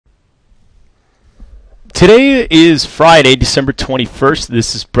Today is Friday, December 21st.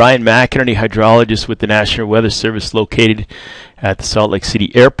 This is Brian McInerney, hydrologist with the National Weather Service located at the Salt Lake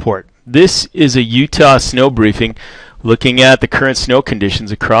City Airport. This is a Utah snow briefing looking at the current snow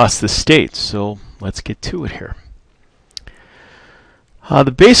conditions across the state. So let's get to it here. The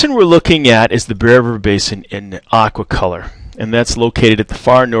basin we're looking at is the Bear River Basin in aqua color, and that's located at the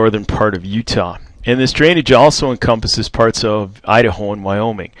far northern part of Utah. And this drainage also encompasses parts of Idaho and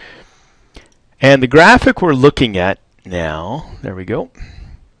Wyoming. And the graphic we're looking at now, there we go,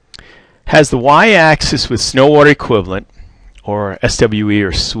 has the y-axis with snow water equivalent, or SWE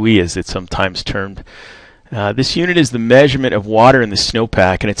or SWE as it's sometimes termed. This unit is the measurement of water in the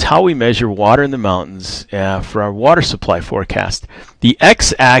snowpack, and it's how we measure water in the mountains for our water supply forecast. The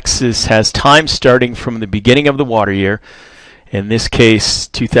x-axis has time starting from the beginning of the water year. In this case,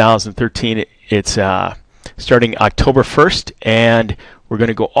 2013, it's starting October 1st, and we're going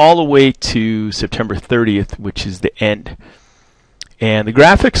to go all the way to September 30th, which is the end. And the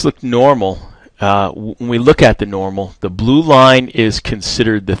graphics look normal. When we look at the normal, the blue line is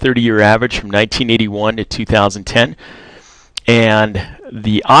considered the 30-year average from 1981 to 2010. And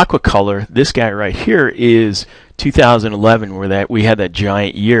the aqua color, this guy right here, is 2011, where we had that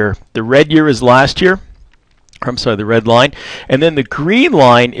giant year. The red year is last year. I'm sorry, the red line. And then the green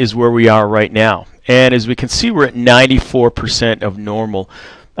line is where we are right now. And as we can see, we're at 94% of normal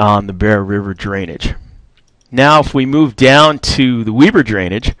on the Bear River drainage. Now, if we move down to the Weber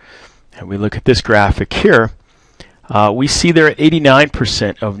drainage, and we look at this graphic here, we see they're at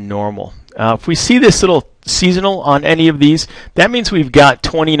 89% of normal. If we see this little seasonal on any of these, that means we've got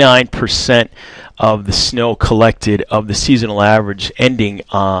 29% of the snow collected of the seasonal average ending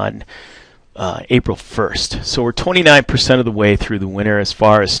on April 1st. So we're 29% of the way through the winter as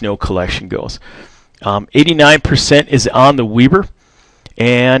far as snow collection goes. 89% is on the Weber.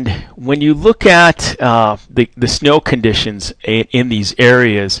 And when you look at the snow conditions in these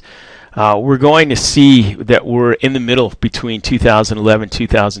areas, we're going to see that we're in the middle between 2011 and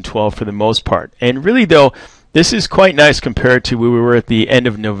 2012 for the most part. And really, though, this is quite nice compared to where we were at the end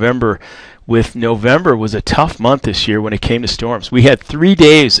of November. With November was a tough month this year when it came to storms. We had 3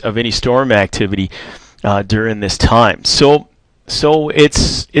 days of any storm activity during this time. So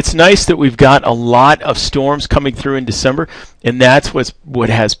it's nice that we've got a lot of storms coming through in December, and that's what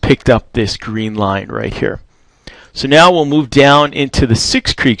has picked up this green line right here. So now we'll move down into the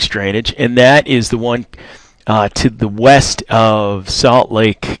Six Creeks drainage, and that is the one to the west of Salt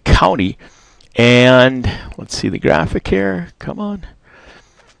Lake County. And let's see the graphic here. Come on.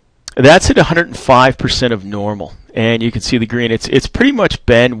 That's at 105% of normal, and you can see the green. It's pretty much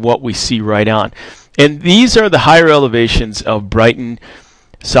been what we see right on. And these are the higher elevations of Brighton,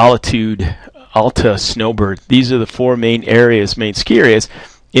 Solitude, Alta, Snowbird. These are the four main ski areas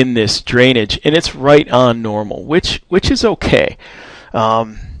in this drainage, and it's right on normal, which is okay.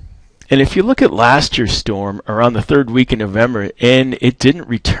 And if you look at last year's storm around the third week in November, and it didn't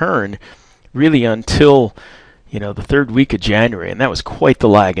return really until the third week of January, and that was quite the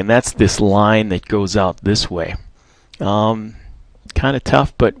lag, and that's this line that goes out this way. Kind of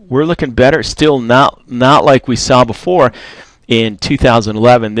tough, but we're looking better. Still not like we saw before in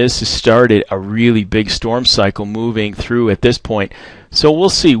 2011. This has started a really big storm cycle moving through at this point. So we'll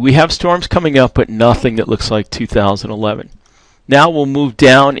see. We have storms coming up, but nothing that looks like 2011. Now we'll move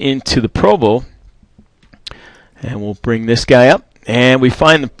down into the Provo, and we'll bring this guy up. And we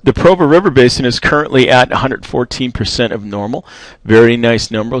find the Provo River Basin is currently at 114% of normal. Very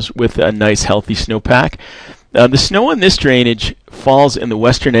nice numbers with a nice healthy snowpack. The snow in this drainage falls in the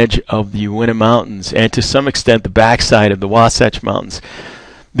western edge of the Uinta Mountains and to some extent the backside of the Wasatch Mountains.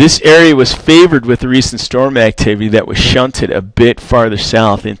 This area was favored with the recent storm activity that was shunted a bit farther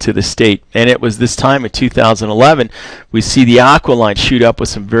south into the state. And it was this time in 2011 we see the aqua line shoot up with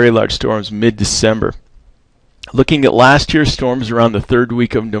some very large storms mid-December. Looking at last year's storms around the third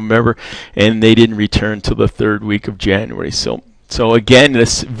week of November, and they didn't return till the third week of January. So again,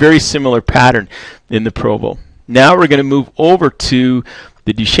 this very similar pattern in the Provo. Now we're going to move over to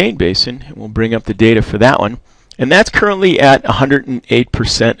the Duchesne Basin, and we'll bring up the data for that one. And that's currently at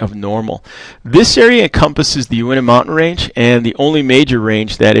 108% of normal. This area encompasses the Uinta Mountain Range and the only major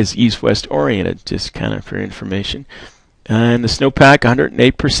range that is east-west oriented, just kind of for information. And the snowpack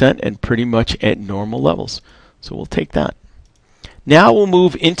 108% and pretty much at normal levels. So we'll take that. Now we'll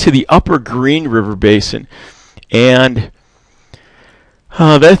move into the upper Green River Basin. And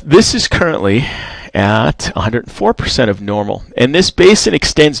this is currently at 104% of normal. And this basin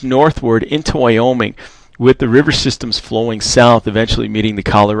extends northward into Wyoming with the river systems flowing south, eventually meeting the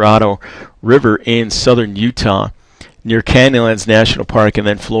Colorado River in southern Utah near Canyonlands National Park and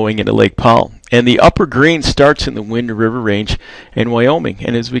then flowing into Lake Powell. And the upper green starts in the Wind River Range in Wyoming.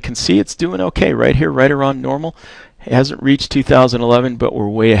 And as we can see, it's doing okay right here, right around normal. It hasn't reached 2011, but we're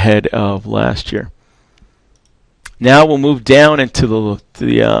way ahead of last year. Now we'll move down into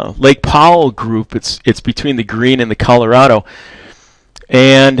the Lake Powell group. It's between the green and the Colorado.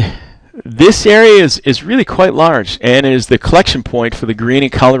 And this area is really quite large and is the collection point for the Green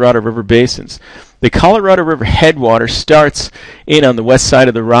and Colorado River basins. The Colorado River headwater starts in on the west side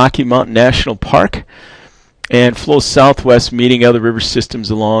of the Rocky Mountain National Park and flows southwest, meeting other river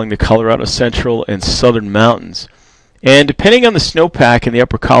systems along the Colorado Central and Southern Mountains. And depending on the snowpack in the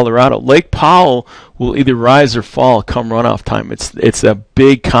upper Colorado, Lake Powell will either rise or fall come runoff time. It's a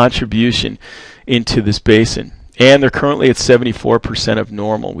big contribution into this basin. And they're currently at 74% of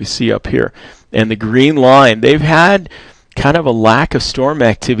normal, we see up here. And the green line, they've had kind of a lack of storm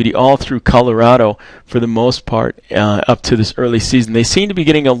activity all through Colorado for the most part up to this early season. They seem to be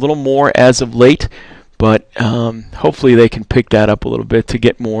getting a little more as of late, but hopefully they can pick that up a little bit to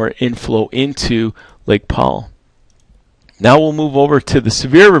get more inflow into Lake Powell. Now we'll move over to the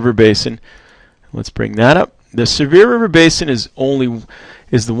Sevier River Basin. Let's bring that up. The Sevier River Basin is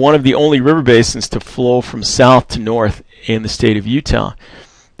one of the only river basins to flow from south to north in the state of Utah.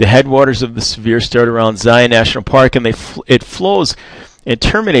 The headwaters of the Sevier start around Zion National Park, and it flows and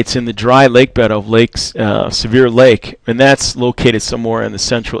terminates in the dry lake bed of Sevier Lake, and that's located somewhere in the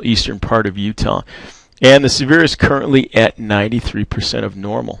central eastern part of Utah. And the Sevier is currently at 93% of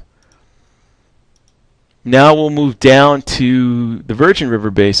normal. Now we'll move down to the Virgin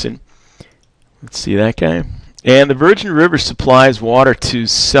River Basin. Let's see that guy. And the Virgin River supplies water to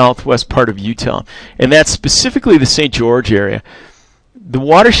southwest part of Utah, and that's specifically the St. George area. The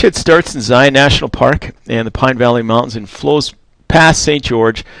watershed starts in Zion National Park and the Pine Valley Mountains and flows past St.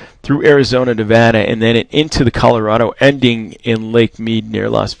 George through Arizona, Nevada, and then into the Colorado, ending in Lake Mead near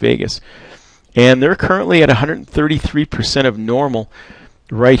Las Vegas. And they're currently at 133% of normal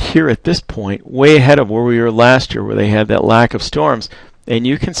right here at this point, way ahead of where we were last year, where they had that lack of storms. And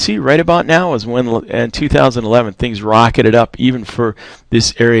you can see right about now is when in 2011 things rocketed up even for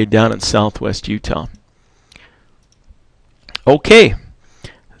this area down in southwest Utah. Okay,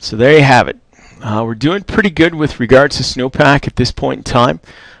 so there you have it. We're doing pretty good with regards to snowpack at this point in time.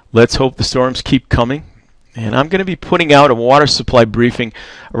 Let's hope the storms keep coming. And I'm going to be putting out a water supply briefing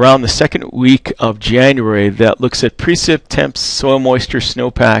around the second week of January that looks at precip temps, soil moisture,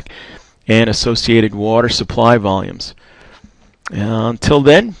 snowpack, and associated water supply volumes. Until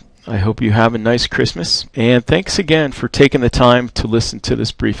then, I hope you have a nice Christmas, and thanks again for taking the time to listen to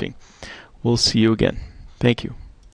this briefing. We'll see you again. Thank you.